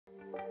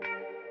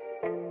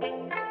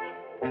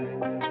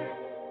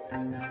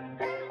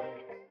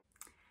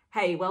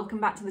Hey, welcome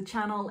back to the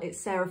channel. It's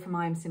Sarah from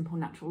I Am Simple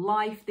Natural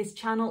Life. This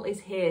channel is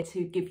here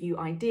to give you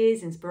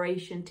ideas,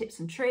 inspiration, tips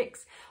and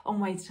tricks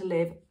on ways to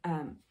live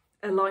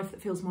a life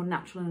that feels more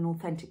natural and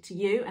authentic to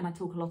you. And I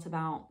talk a lot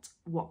about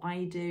what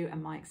I do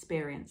and my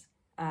experience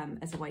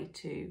as a way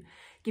to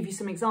give you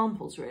some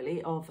examples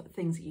really of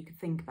things that you could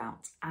think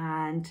about.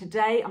 And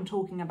today I'm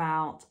talking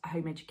about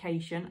home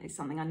education. It's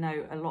something I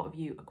know a lot of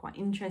you are quite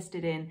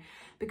interested in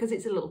because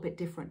it's a little bit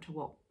different to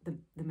what the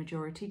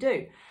majority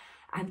do.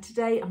 And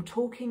today I'm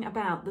talking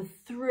about the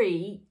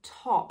 3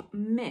 top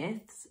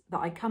myths that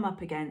I come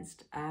up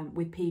against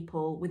with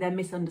people with their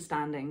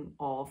misunderstanding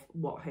of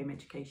what home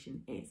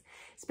education is.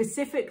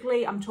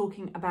 Specifically, I'm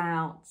talking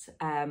about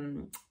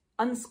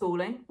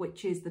unschooling,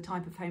 which is the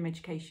type of home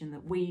education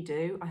that we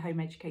do. I home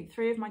educate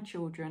 3 of my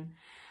children,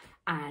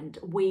 and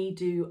we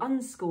do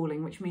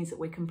unschooling, which means that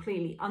we're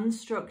completely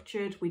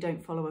unstructured, we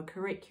don't follow a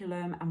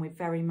curriculum, and we're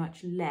very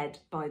much led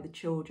by the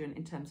children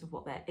in terms of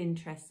what their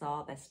interests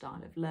are, their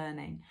style of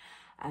learning.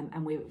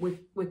 And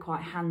we're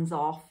quite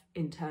hands-off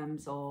in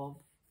terms of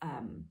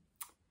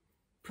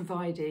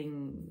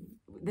providing,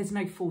 there's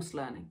no forced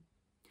learning.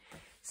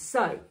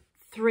 So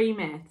 3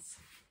 myths.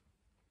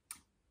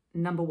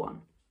 Number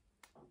 1,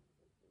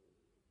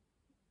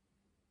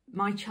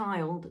 my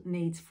child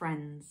needs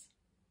friends.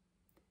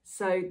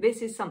 So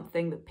this is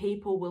something that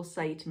people will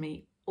say to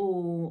me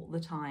all the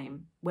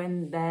time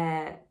when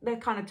they're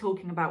kind of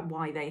talking about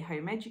why they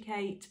home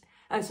educate.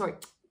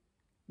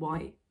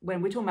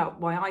 When we're talking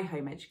about why I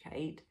home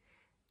educate,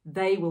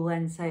 they will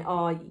then say,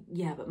 oh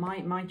yeah, but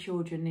my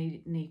children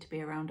need to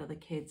be around other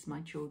kids. My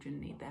children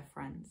need their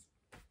friends.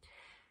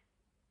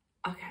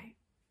 Okay,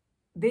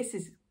 this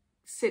is,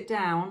 sit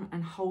down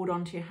and hold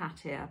on to your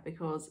hat here,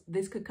 because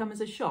this could come as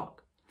a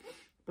shock.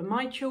 But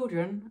my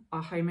children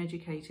are home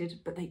educated,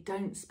 but they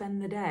don't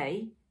spend the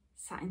day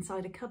sat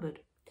inside a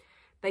cupboard.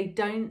 They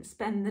don't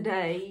spend the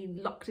day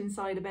locked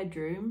inside a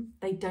bedroom.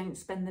 They don't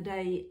spend the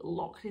day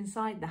locked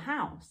inside the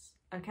house.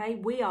 Okay,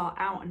 we are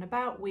out and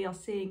about. We are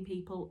seeing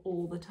people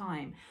all the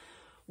time.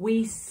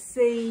 We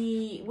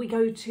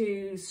go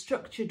to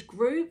structured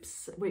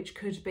groups, which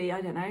could be, I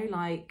don't know,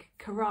 like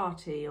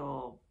karate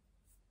or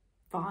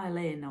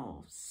violin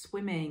or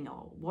swimming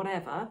or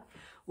whatever.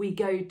 We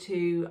go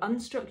to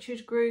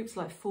unstructured groups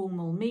like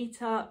formal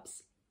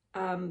meetups.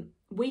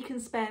 We can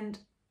spend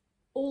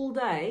all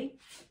day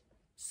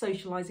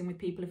socializing with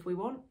people if we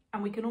want,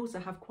 and we can also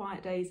have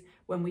quiet days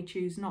when we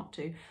choose not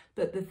to.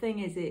 But the thing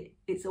is,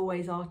 it's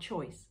always our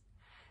choice.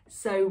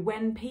 So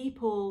when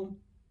people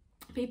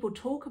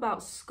talk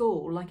about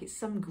school like it's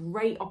some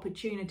great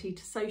opportunity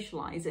to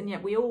socialize, and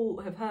yet we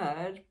all have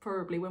heard,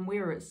 probably when we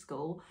were at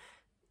school,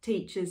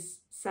 teachers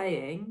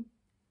saying,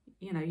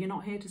 you know, you're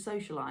not here to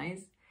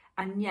socialize.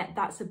 And yet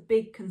that's a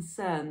big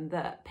concern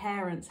that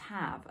parents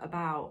have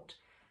about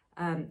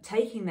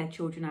taking their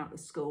children out of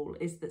school,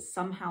 is that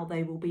somehow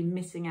they will be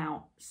missing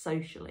out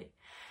socially.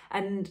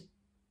 And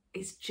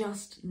it's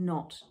just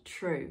not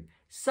true.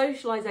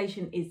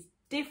 Socialization is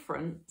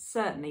different,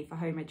 certainly for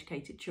home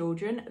educated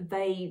children.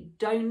 They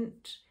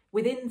don't,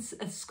 within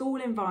a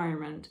school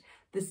environment,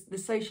 the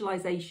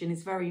socialization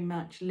is very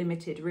much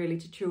limited really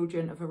to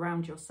children of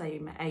around your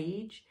same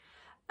age.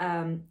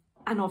 And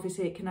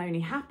obviously it can only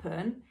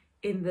happen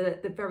in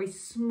the very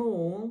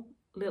small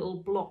little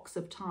blocks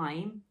of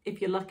time,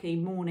 if you're lucky,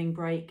 morning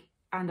break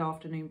and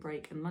afternoon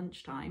break and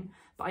lunchtime.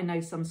 But I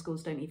know some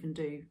schools don't even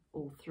do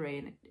all 3,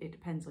 and it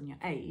depends on your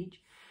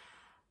age.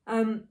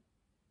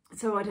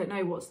 So I don't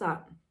know, what's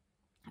that,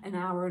 an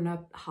hour and a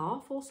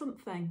half or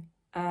something,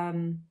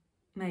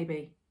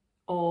 maybe,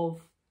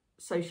 of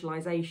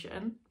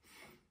socialization,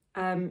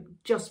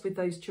 just with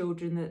those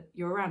children that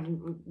you're around.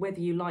 And whether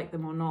you like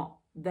them or not,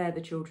 they're the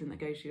children that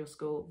go to your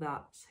school.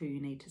 That's who you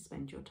need to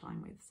spend your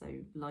time with. So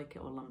like it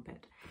or lump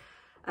it.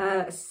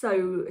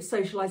 So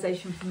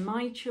socialization for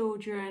my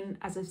children,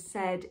 as I've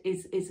said,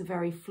 is a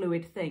very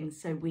fluid thing.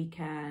 So we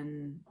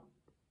can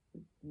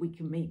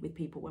meet with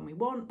people when we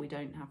want. We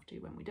don't have to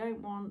when we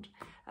don't want,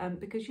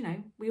 because, you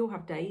know, we all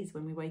have days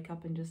when we wake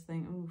up and just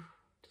think, oh,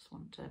 just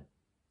want to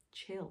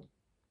chill.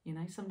 You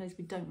know, some days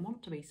we don't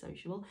want to be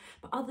sociable,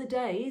 but other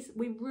days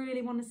we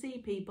really want to see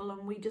people,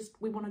 and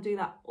we want to do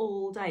that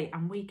all day,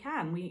 and we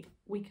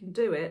can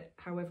do it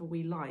however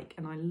we like.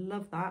 And I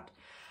love that.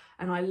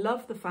 And I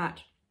love the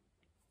fact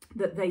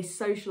that they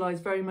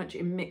socialize very much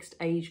in mixed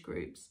age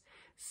groups.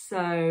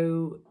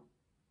 So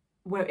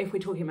if we're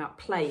talking about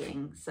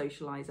playing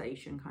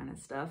socialization kind of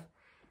stuff,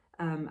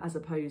 as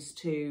opposed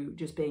to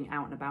just being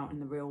out and about in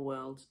the real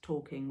world,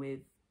 talking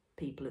with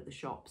people at the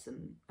shops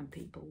and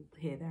people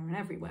here, there and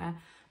everywhere.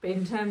 But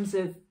in terms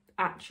of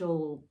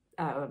actual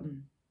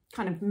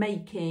kind of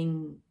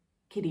making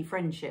kiddie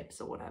friendships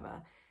or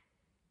whatever,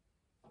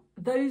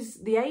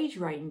 the age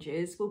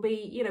ranges will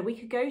be, you know, we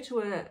could go to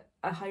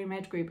a home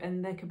ed group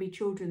and there could be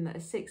children that are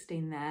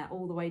 16 there,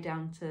 all the way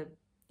down to,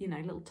 you know,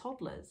 little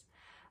toddlers.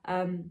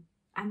 And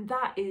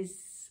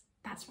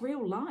that's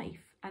real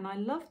life. And I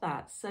love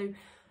that. So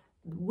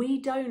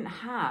we don't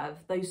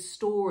have those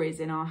stories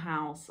in our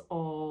house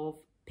of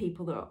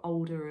people that are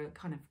older are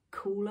kind of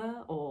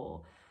cooler,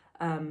 or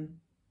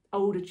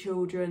older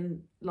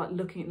children like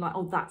looking like,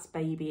 oh, that's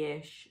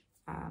babyish,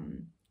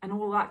 and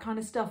all that kind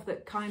of stuff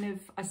that kind of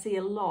I see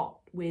a lot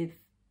with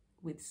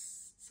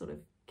sort of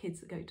kids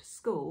that go to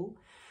school,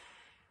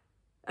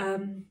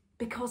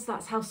 because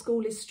that's how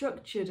school is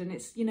structured, and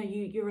it's, you know,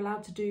 you're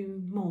allowed to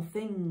do more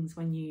things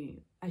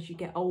as you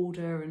get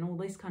older and all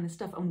this kind of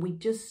stuff, and we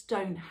just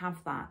don't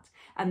have that.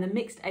 And the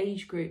mixed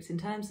age groups in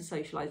terms of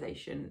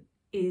socialization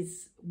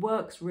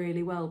works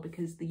really well,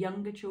 because the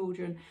younger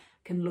children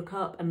can look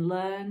up and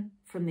learn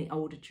from the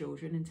older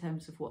children in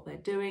terms of what they're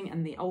doing,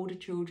 and the older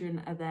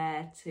children are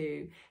there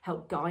to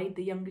help guide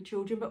the younger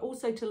children, but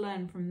also to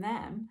learn from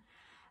them.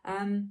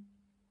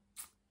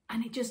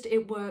 And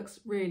it works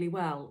really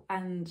well.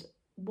 And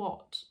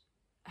what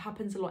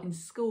happens a lot in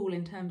school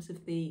in terms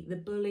of the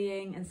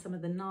bullying and some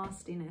of the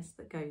nastiness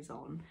that goes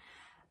on,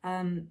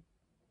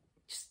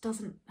 just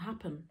doesn't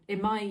happen.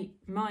 In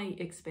my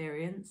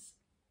experience,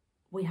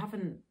 we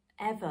haven't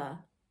ever,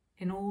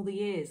 in all the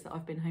years that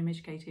I've been home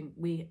educating,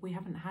 we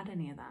haven't had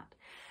any of that.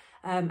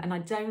 And I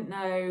don't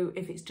know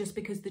if it's just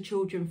because the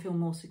children feel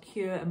more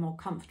secure and more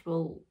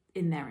comfortable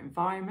in their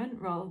environment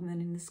rather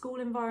than in the school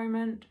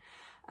environment,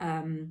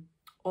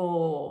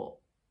 or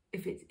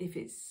if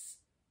it's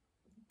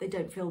they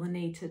don't feel the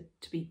need to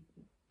be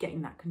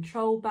getting that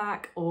control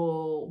back,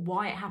 or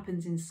why it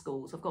happens in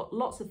schools. I've got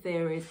lots of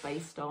theories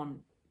based on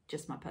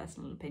just my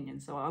personal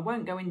opinion, so I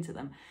won't go into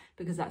them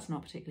because that's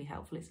not particularly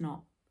helpful. It's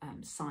not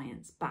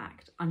science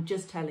backed. I'm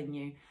just telling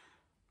you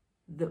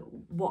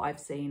what I've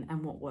seen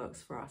and what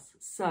works for us.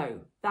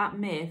 So that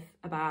myth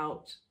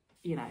about,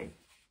 you know,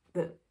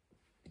 that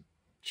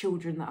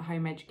children that are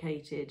home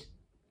educated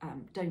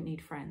don't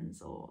need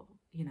friends, or,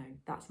 you know,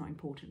 that's not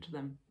important to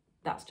them,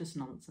 that's just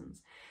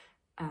nonsense.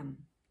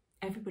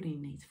 Everybody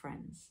needs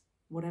friends,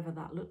 whatever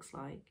that looks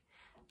like.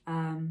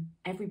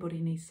 Everybody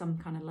needs some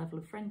kind of level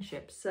of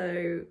friendship.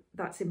 So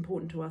that's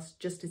important to us,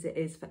 just as it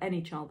is for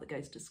any child that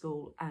goes to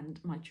school. And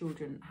my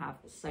children have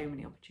so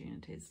many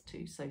opportunities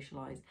to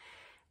socialise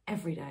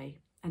every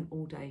day and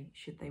all day,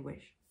 should they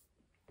wish.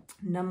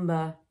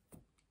 Number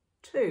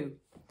 2,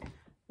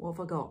 what have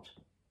I got?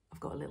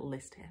 I've got a little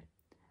list here.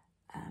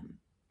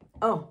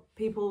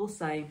 People will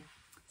say,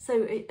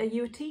 so are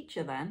you a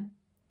teacher then?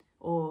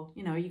 Or,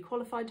 you know, are you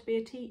qualified to be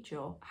a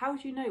teacher? How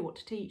do you know what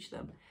to teach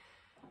them?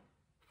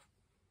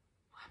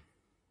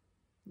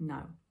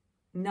 No,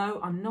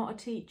 I'm not a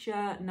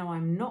teacher. No,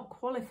 I'm not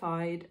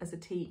qualified as a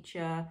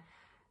teacher.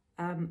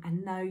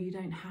 And no, you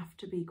don't have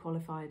to be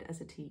qualified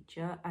as a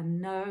teacher.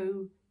 And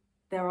no,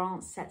 there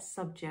aren't set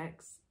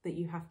subjects that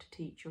you have to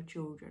teach your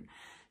children.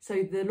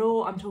 So the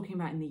law I'm talking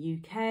about in the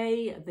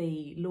UK,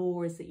 the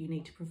law is that you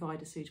need to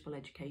provide a suitable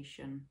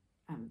education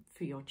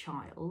for your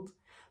child.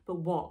 But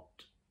what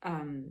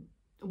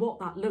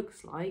that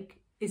looks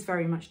like is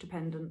very much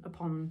dependent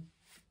upon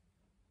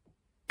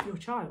your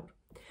child.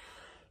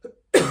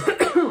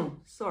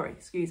 Sorry,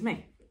 excuse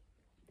me.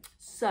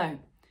 So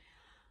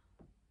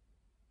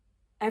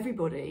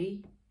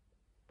everybody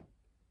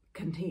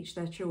can teach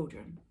their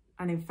children.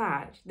 And in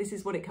fact, this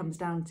is what it comes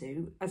down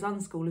to. As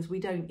unschoolers, we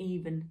don't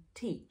even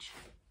teach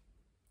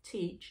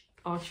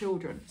our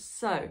children.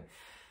 So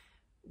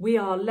we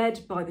are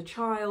led by the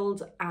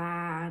child,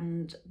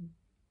 and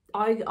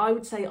I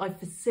would say I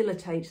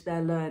facilitate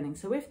their learning.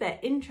 So if they're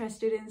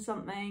interested in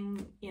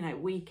something, you know,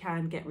 we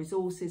can get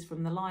resources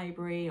from the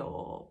library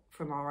or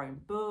from our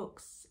own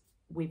books.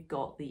 We've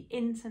got the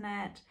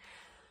internet.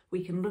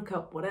 We can look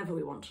up whatever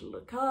we want to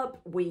look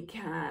up. We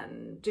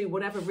can do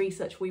whatever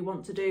research we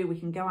want to do. We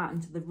can go out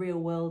into the real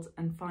world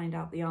and find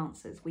out the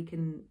answers. We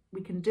can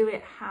do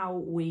it how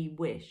we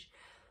wish.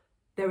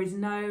 There is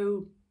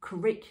no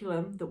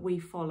curriculum that we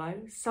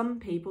follow. Some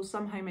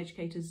home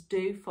educators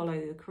do follow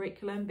the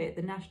curriculum, be it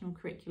the national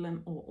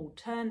curriculum or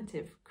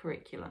alternative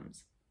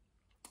curriculums,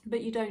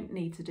 but you don't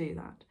need to do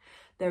that.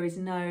 There is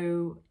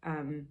no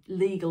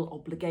legal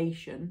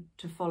obligation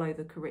to follow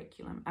the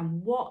curriculum.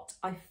 And what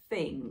I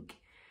think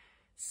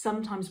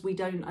sometimes we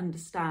don't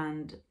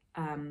understand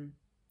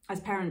as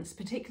parents,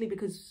 particularly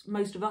because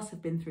most of us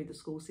have been through the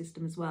school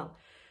system as well,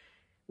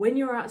 when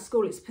you're out of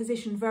school, it's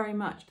positioned very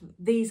much,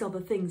 these are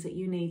the things that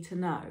you need to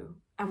know.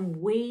 And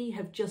we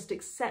have just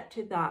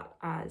accepted that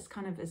as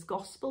kind of as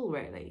gospel,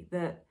 really,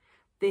 that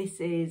these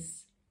are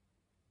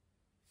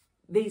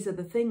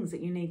the things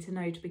that you need to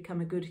know to become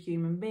a good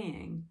human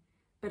being.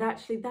 But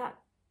actually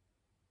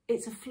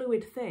it's a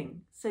fluid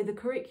thing. So the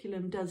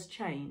curriculum does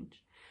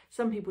change.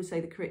 Some people say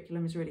the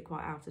curriculum is really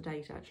quite out of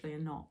date, actually,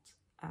 and not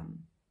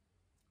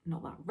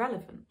that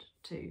relevant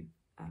to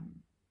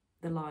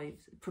the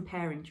lives,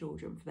 preparing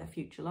children for their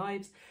future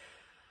lives.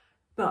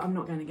 But I'm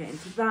not going to get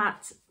into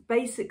that.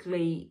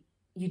 Basically,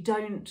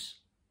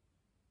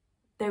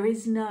 there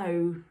is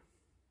no,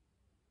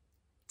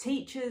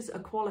 teachers are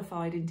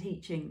qualified in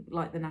teaching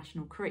like the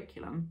national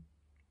curriculum,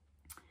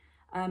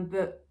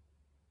 but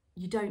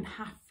you don't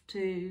have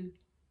to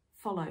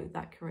follow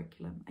that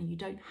curriculum, and you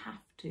don't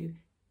have to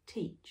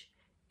teach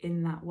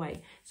in that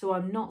way. So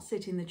I'm not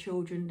sitting the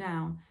children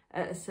down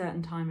at a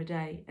certain time of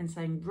day and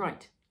saying,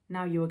 right,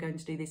 now you are going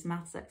to do this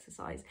maths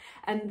exercise.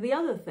 And the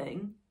other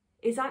thing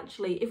is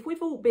actually, if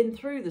we've all been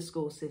through the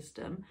school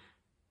system,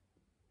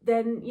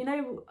 then, you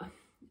know,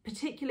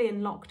 particularly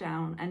in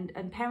lockdown,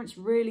 and parents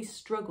really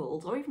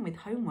struggled, or even with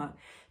homework,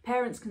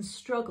 parents can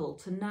struggle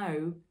to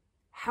know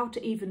how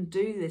to even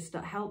do this,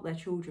 to help their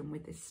children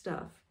with this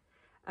stuff,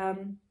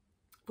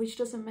 which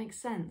doesn't make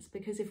sense,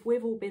 because if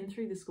we've all been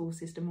through the school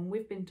system and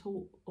we've been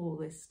taught all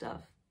this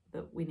stuff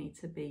that we need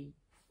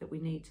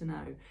to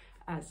know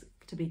as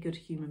to be good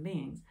human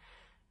beings,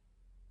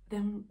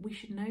 then we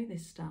should know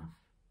this stuff,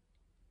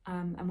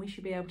 and we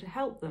should be able to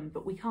help them,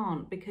 but we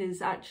can't,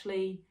 because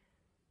actually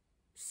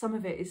some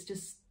of it is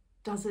just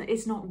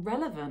it's not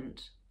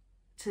relevant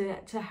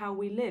to how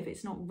we live.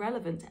 It's not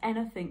relevant to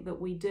anything that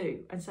we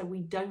do, and so we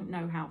don't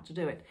know how to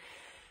do it.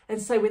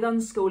 And so with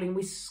unschooling,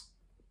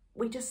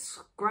 we just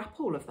scrap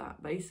all of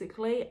that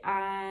basically,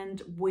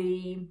 and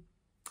we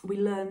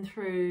learn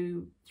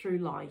through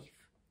life.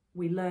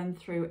 We learn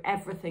through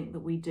everything that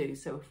we do.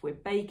 So if we're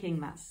baking,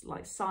 that's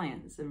like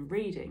science and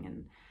reading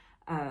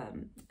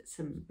and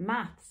some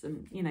maths,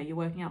 and you know, you're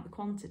working out the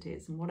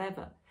quantities and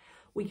whatever.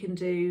 We can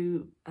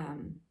do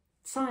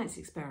science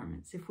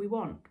experiments if we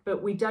want,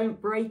 but we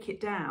don't break it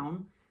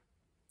down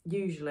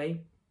usually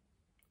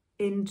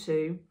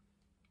into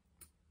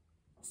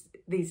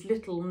these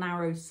little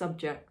narrow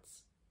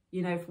subjects.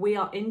 You know, if we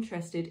are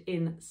interested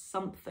in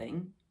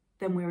something,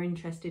 then we're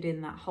interested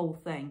in that whole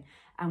thing,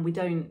 and we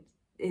don't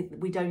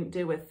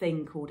do a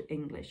thing called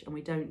English, and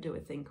we don't do a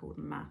thing called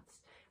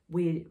maths.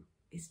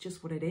 It's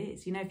just what it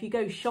is. You know, if you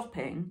go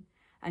shopping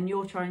and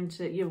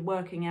you're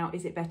working out,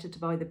 is it better to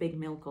buy the big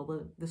milk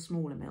or the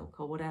smaller milk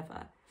or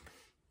whatever,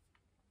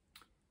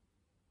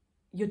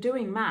 you're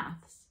doing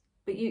maths,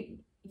 but you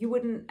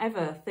wouldn't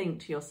ever think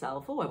to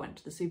yourself, oh, I went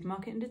to the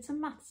supermarket and did some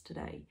maths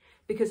today,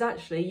 because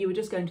actually you were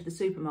just going to the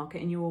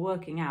supermarket and you were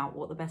working out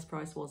what the best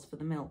price was for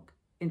the milk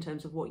in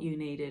terms of what you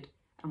needed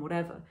and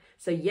whatever.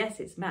 So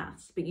yes, it's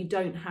maths, but you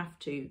don't have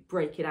to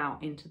break it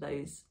out into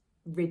those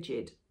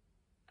rigid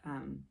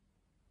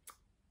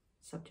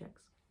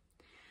subjects.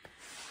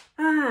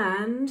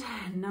 And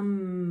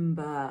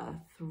number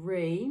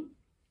 3,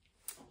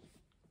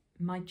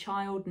 my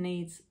child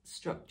needs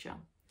structure.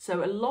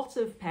 So a lot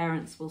of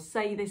parents will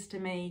say this to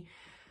me,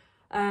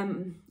 I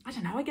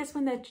don't know, I guess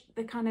when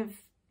they're kind of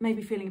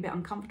maybe feeling a bit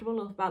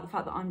uncomfortable about the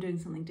fact that I'm doing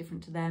something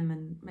different to them,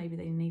 and maybe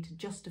they need to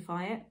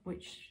justify it,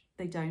 which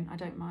they don't. I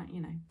don't mind,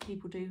 you know,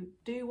 people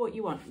do what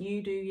you want.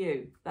 You do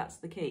you. That's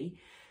the key.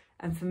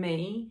 And for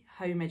me,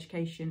 home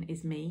education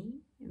is me,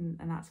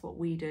 and that's what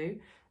we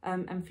do.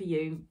 And for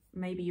you,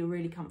 maybe you're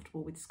really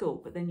comfortable with school,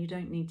 but then you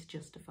don't need to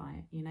justify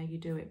it. You know, you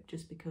do it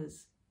just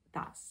because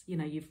that's, you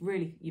know,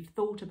 you've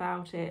thought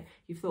about it,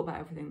 you've thought about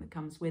everything that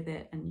comes with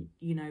it, and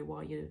you know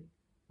why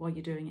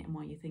you're doing it and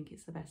why you think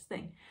it's the best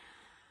thing.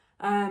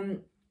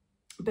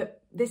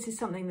 But this is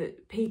something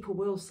that people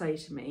will say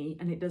to me,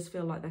 and it does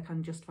feel like they're kind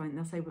of justifying.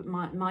 They'll say, but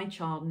my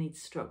child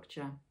needs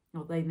structure,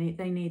 or they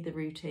need the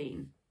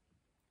routine.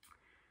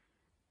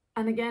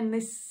 And again,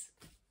 this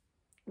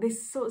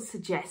sort of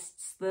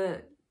suggests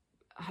that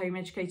home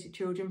educated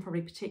children,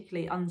 probably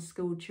particularly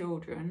unschooled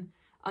children,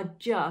 are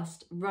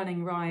just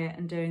running riot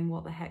and doing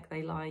what the heck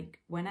they like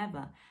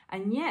whenever.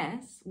 And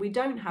yes, we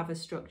don't have a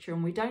structure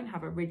and we don't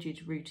have a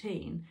rigid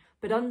routine,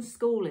 but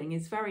unschooling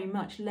is very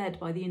much led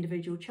by the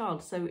individual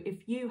child. So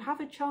if you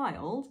have a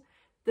child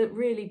that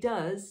really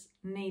does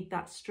need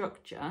that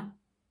structure,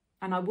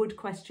 and I would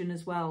question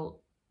as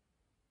well,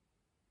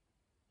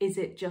 is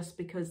it just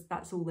because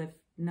that's all they've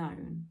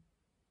known?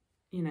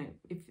 You know,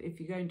 if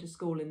you're going to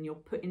school and you're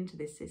put into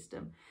this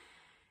system,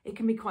 it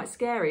can be quite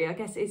scary. I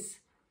guess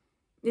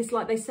it's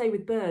like they say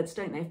with birds,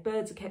 don't they? If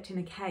birds are kept in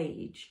a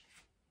cage,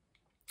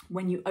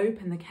 when you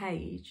open the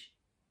cage,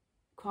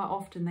 quite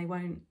often they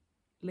won't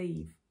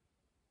leave,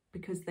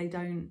 because they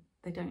don't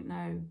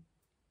know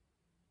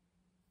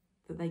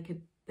that they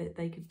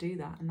could do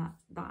that, and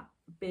that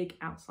big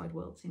outside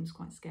world seems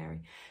quite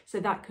scary.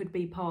 So that could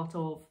be part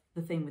of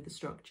the thing with the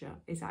structure,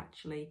 is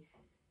actually,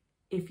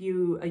 if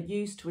you are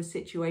used to a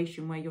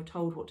situation where you're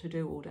told what to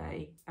do all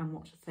day and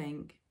what to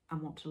think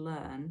and what to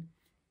learn,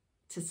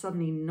 to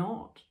suddenly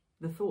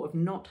the thought of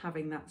not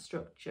having that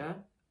structure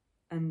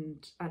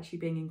and actually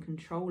being in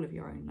control of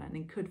your own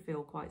learning could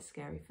feel quite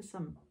scary for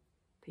some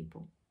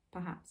people,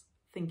 perhaps,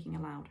 thinking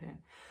aloud here.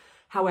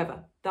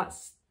 However,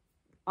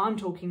 I'm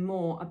talking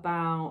more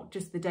about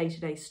just the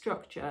day-to-day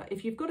structure.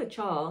 If you've got a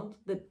child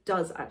that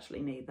does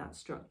actually need that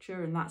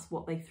structure and that's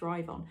what they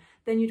thrive on,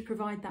 then you'd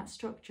provide that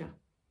structure.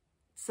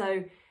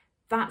 So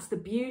that's the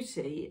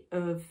beauty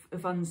of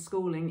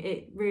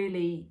unschooling.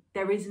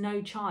 There is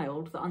no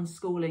child that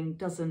unschooling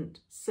doesn't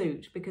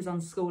suit, because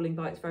unschooling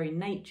by its very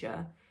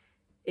nature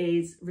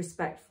is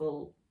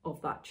respectful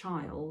of that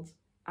child,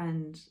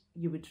 and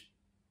you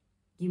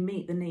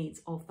meet the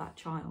needs of that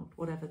child,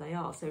 whatever they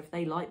are. So if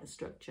they like the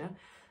structure,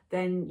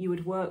 then you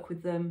would work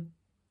with them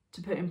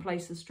to put in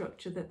place the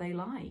structure that they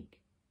like.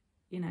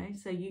 You know,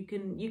 so you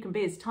can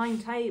be as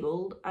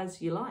timetabled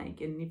as you like,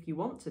 and if you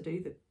want to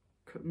do the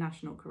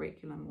national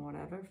curriculum or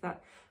whatever, if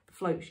that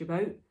floats your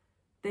boat,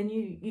 then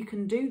you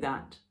can do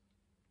that.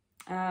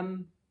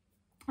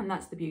 And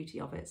that's the beauty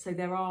of it. So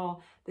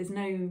there's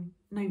no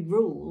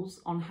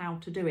rules on how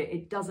to do it.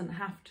 It doesn't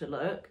have to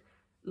look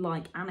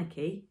like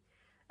anarchy.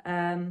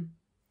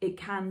 It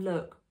can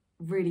look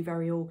really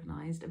very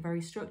organised and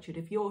very structured.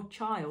 If your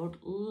child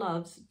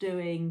loves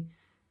doing,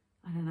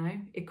 I don't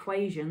know,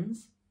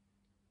 equations,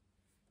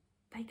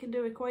 they can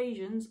do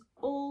equations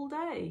all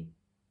day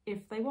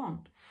if they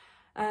want.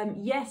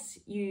 Yes,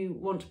 you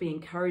want to be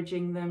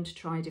encouraging them to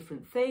try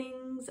different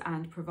things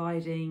and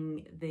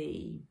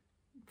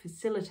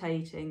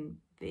facilitating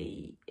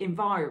the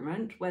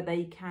environment where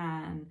they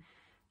can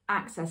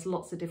access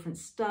lots of different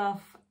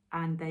stuff,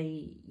 and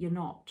you're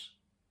not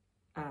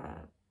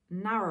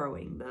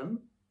narrowing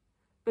them.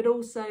 But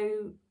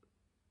also,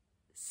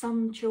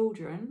 some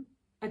children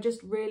are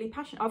just really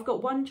passionate. I've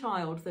got one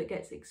child that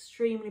gets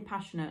extremely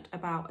passionate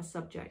about a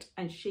subject,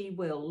 and she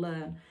will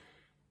learn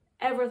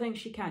everything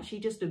she can. She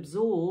just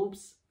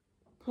absorbs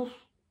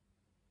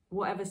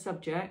whatever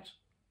subject,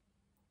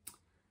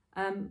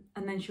 and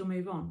then she'll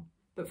move on.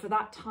 But for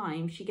that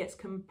time, she gets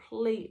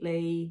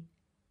completely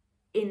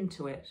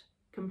into it.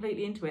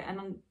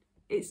 And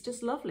it's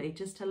just lovely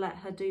just to let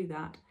her do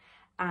that,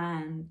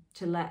 and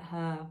to let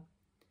her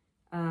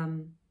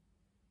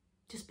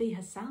just be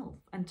herself,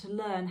 and to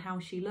learn how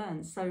she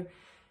learns. So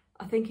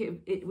I think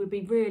it would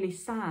be really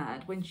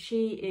sad when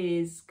she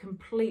is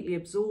completely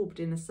absorbed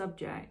in a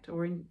subject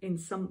or in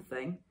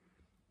something,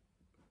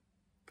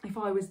 if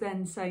I was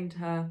then saying to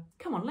her,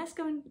 come on, let's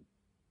go and,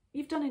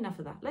 you've done enough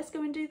of that, let's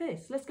go and do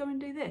this, let's go and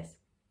do this.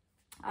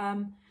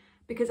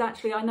 Because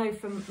actually I know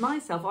from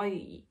myself,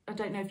 I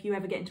don't know if you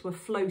ever get into a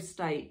flow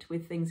state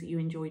with things that you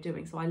enjoy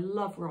doing. So I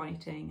love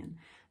writing, and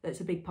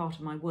that's a big part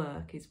of my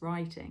work is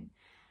writing.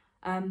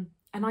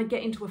 And I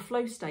get into a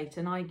flow state,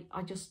 and I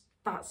just,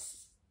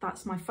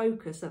 that's my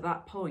focus at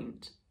that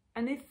point.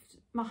 And if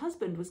my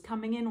husband was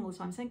coming in all the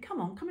time saying,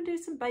 come on, come and do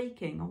some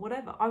baking or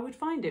whatever, I would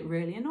find it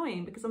really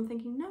annoying, because I'm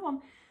thinking,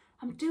 no,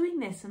 I'm doing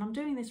this, and I'm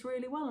doing this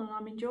really well, and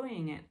I'm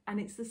enjoying it. And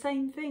it's the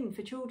same thing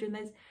for children.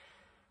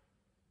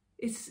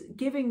 It's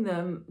giving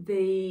them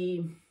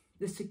the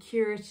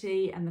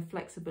security and the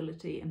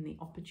flexibility and the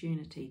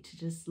opportunity to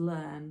just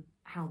learn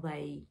how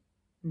they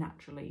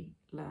naturally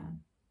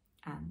learn.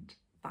 And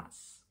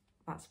that's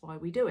why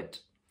we do it.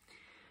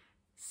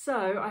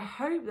 So I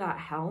hope that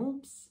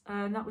helps.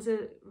 That was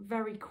a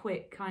very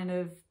quick kind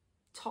of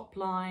top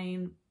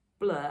line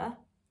blur,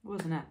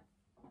 wasn't it?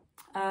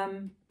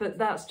 But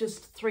that's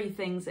just 3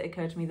 things that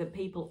occur to me that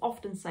people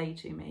often say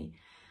to me,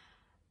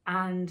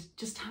 and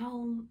just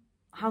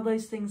how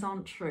those things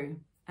aren't true.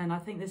 And I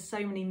think there's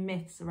so many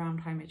myths around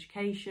home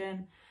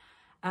education,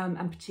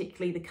 and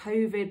particularly the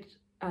COVID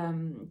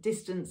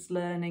distance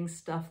learning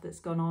stuff that's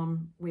gone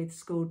on with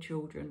school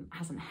children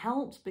hasn't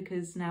helped,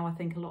 because now I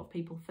think a lot of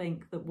people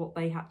think that what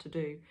they had to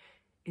do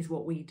is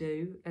what we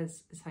do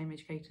as home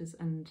educators,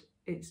 and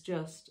it's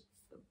just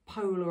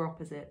polar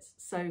opposites.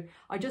 So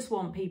I just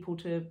want people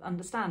to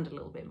understand a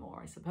little bit more,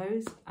 I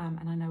suppose,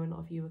 and I know a lot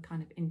of you are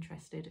kind of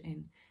interested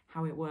in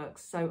how it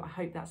works. So I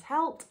hope that's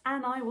helped,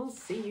 and I will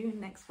see you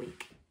next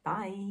week.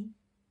 Bye.